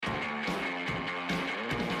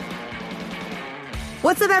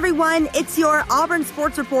What's up, everyone? It's your Auburn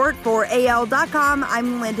Sports Report for AL.com.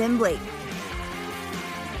 I'm Lyndon Blake.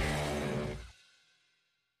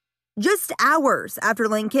 Just hours after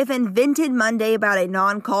Lane Kiffin vented Monday about a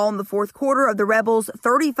non-call in the fourth quarter of the Rebels'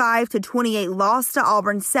 35-28 loss to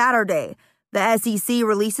Auburn Saturday, the SEC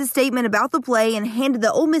released a statement about the play and handed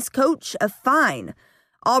the Ole Miss coach a fine.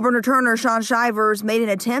 Auburn returner Shaun Shivers made an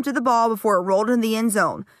attempt at the ball before it rolled in the end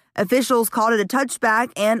zone. Officials called it a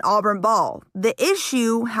touchback and Auburn ball. The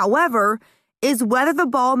issue, however, is whether the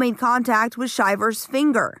ball made contact with Shivers'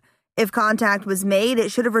 finger. If contact was made,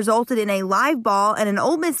 it should have resulted in a live ball and an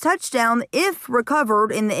Ole Miss touchdown if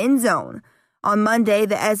recovered in the end zone. On Monday,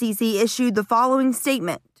 the SEC issued the following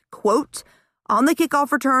statement, quote, "On the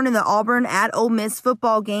kickoff return in the Auburn at Ole Miss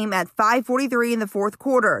football game at 5:43 in the fourth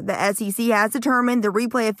quarter, the SEC has determined the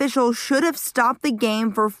replay official should have stopped the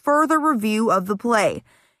game for further review of the play.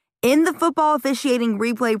 In the football officiating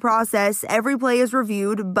replay process, every play is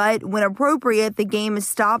reviewed, but when appropriate, the game is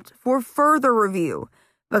stopped for further review.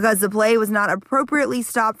 Because the play was not appropriately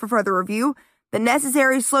stopped for further review, the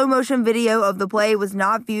necessary slow-motion video of the play was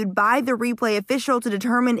not viewed by the replay official to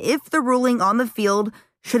determine if the ruling on the field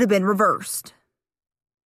should have been reversed."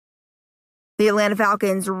 The Atlanta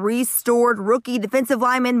Falcons restored rookie defensive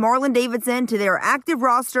lineman Marlon Davidson to their active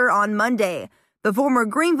roster on Monday. The former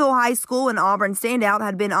Greenville High School and Auburn standout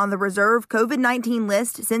had been on the reserve COVID-19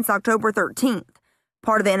 list since October 13th.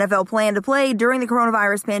 Part of the NFL plan to play during the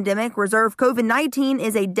coronavirus pandemic, reserve COVID-19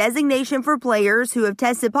 is a designation for players who have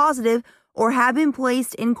tested positive or have been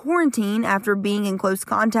placed in quarantine after being in close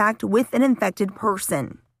contact with an infected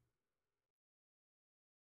person.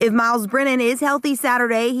 If Myles Brennan is healthy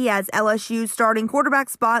Saturday, he has LSU's starting quarterback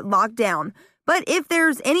spot locked down. But if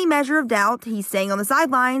there's any measure of doubt, he's staying on the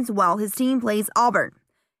sidelines while his team plays Auburn.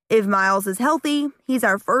 If Myles is healthy, he's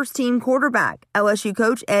our first-team quarterback, LSU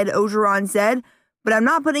coach Ed Orgeron said, but I'm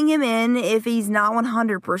not putting him in if he's not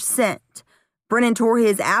 100%. Brennan tore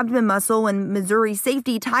his abdomen muscle when Missouri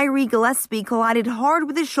safety Tyree Gillespie collided hard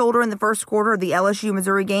with his shoulder in the first quarter of the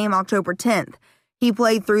LSU-Missouri game October 10th. He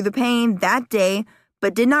played through the pain that day,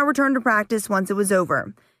 but did not return to practice once it was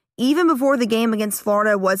over. Even before the game against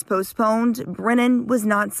Florida was postponed, Brennan was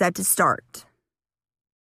not set to start.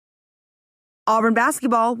 Auburn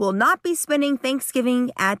Basketball will not be spending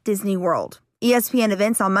Thanksgiving at Disney World. ESPN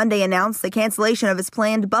Events on Monday announced the cancellation of its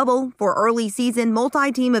planned bubble for early season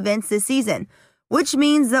multi-team events this season, which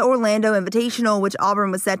means the Orlando Invitational, which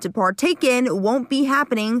Auburn was set to partake in, won't be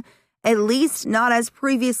happening, at least not as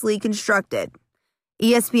previously constructed.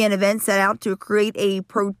 ESPN Events set out to create a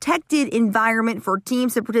protected environment for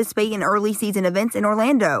teams to participate in early season events in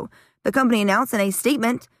Orlando. The company announced in a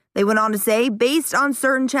statement. They went on to say, based on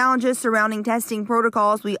certain challenges surrounding testing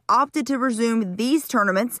protocols, we opted to resume these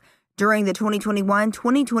tournaments during the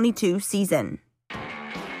 2021-2022 season.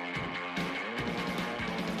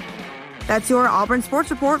 That's your Auburn Sports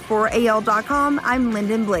Report for AL.com. I'm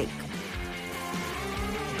Lyndon Blake.